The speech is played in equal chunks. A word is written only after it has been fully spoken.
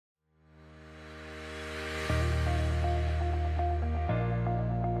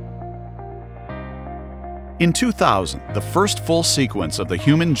In 2000, the first full sequence of the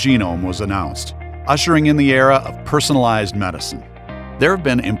human genome was announced, ushering in the era of personalized medicine. There have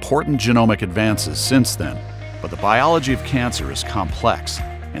been important genomic advances since then, but the biology of cancer is complex,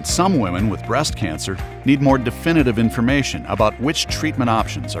 and some women with breast cancer need more definitive information about which treatment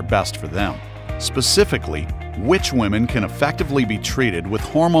options are best for them. Specifically, which women can effectively be treated with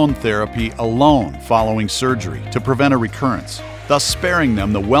hormone therapy alone following surgery to prevent a recurrence, thus sparing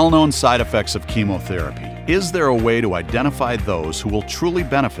them the well-known side effects of chemotherapy. Is there a way to identify those who will truly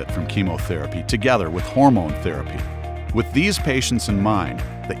benefit from chemotherapy together with hormone therapy? With these patients in mind,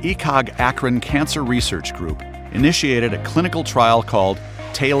 the ECOG Akron Cancer Research Group initiated a clinical trial called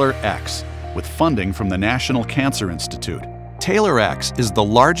TAILORx with funding from the National Cancer Institute. TAILORx is the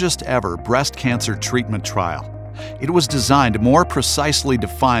largest ever breast cancer treatment trial. It was designed to more precisely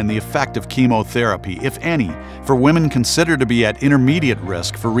define the effect of chemotherapy, if any, for women considered to be at intermediate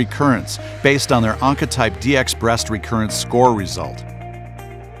risk for recurrence based on their Oncotype DX breast recurrence score result.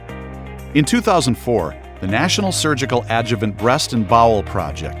 In 2004, the National Surgical Adjuvant Breast and Bowel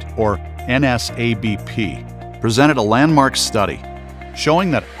Project, or NSBP, presented a landmark study showing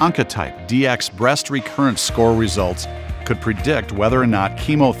that Oncotype DX breast recurrence score results could predict whether or not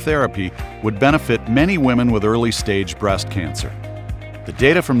chemotherapy would benefit many women with early-stage breast cancer. The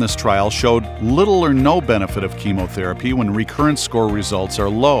data from this trial showed little or no benefit of chemotherapy when recurrence score results are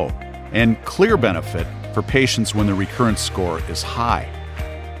low, and clear benefit for patients when the recurrence score is high.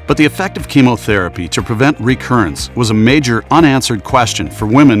 But the effect of chemotherapy to prevent recurrence was a major unanswered question for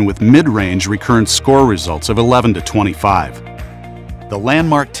women with mid-range recurrence score results of 11 to 25. The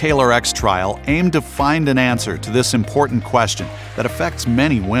landmark TAILORx trial aimed to find an answer to this important question that affects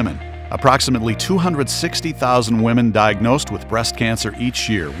many women. Approximately 260,000 women diagnosed with breast cancer each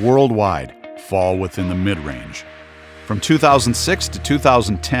year worldwide fall within the mid-range. From 2006 to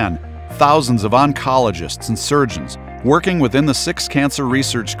 2010, thousands of oncologists and surgeons working within the 6 cancer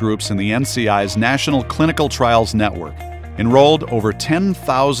research groups in the NCI's National Clinical Trials Network enrolled over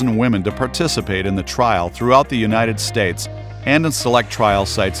 10,000 women to participate in the trial throughout the United States and in select trial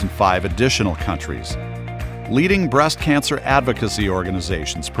sites in 5 additional countries. Leading breast cancer advocacy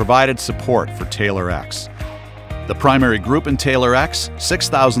organizations provided support for TAILORx. The primary group in TAILORx,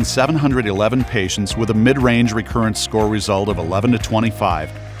 6,711 patients with a mid-range recurrence score result of 11 to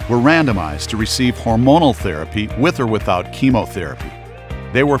 25, were randomized to receive hormonal therapy with or without chemotherapy.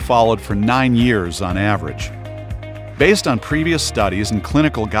 They were followed for 9 years on average. Based on previous studies and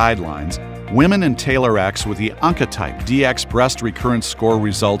clinical guidelines, women in TAILORx with the Oncotype DX breast recurrence score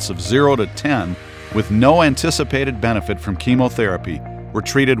results of 0 to 10 with no anticipated benefit from chemotherapy were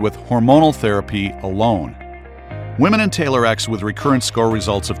treated with hormonal therapy alone. Women in TAILORx with recurrence score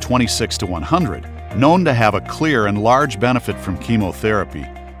results of 26 to 100, known to have a clear and large benefit from chemotherapy,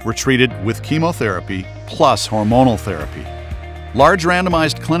 were treated with chemotherapy plus hormonal therapy. Large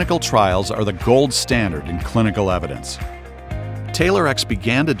randomized clinical trials are the gold standard in clinical evidence. TAILORx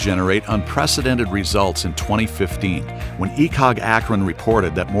began to generate unprecedented results in 2015 when ECOG Akron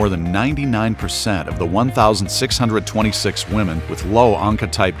reported that more than 99% of the 1,626 women with low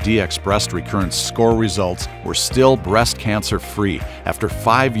Oncotype DX breast recurrence score results were still breast cancer-free after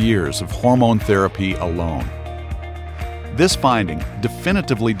 5 years of hormone therapy alone. This finding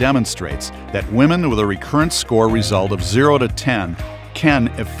definitively demonstrates that women with a recurrence score result of 0 to 10 can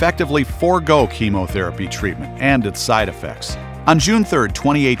effectively forego chemotherapy treatment and its side effects. On June 3,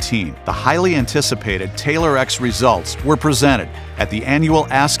 2018, the highly anticipated TAILORx results were presented at the annual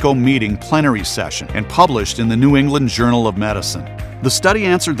ASCO meeting plenary session and published in the New England Journal of Medicine. The study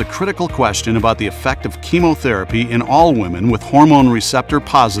answered the critical question about the effect of chemotherapy in all women with hormone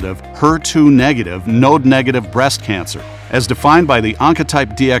receptor-positive, HER2-negative, node-negative breast cancer, as defined by the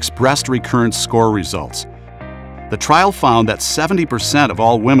Oncotype DX breast recurrence score results. The trial found that 70% of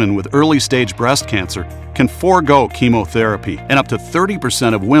all women with early-stage breast cancer can forego chemotherapy, and up to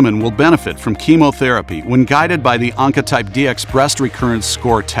 30% of women will benefit from chemotherapy when guided by the Oncotype DX breast recurrence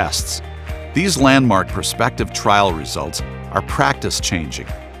score tests. These landmark prospective trial results are practice-changing,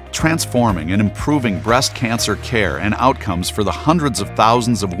 transforming and improving breast cancer care and outcomes for the hundreds of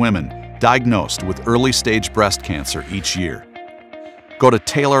thousands of women diagnosed with early-stage breast cancer each year. Go to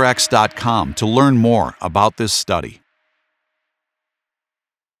TAILORx.com to learn more about this study.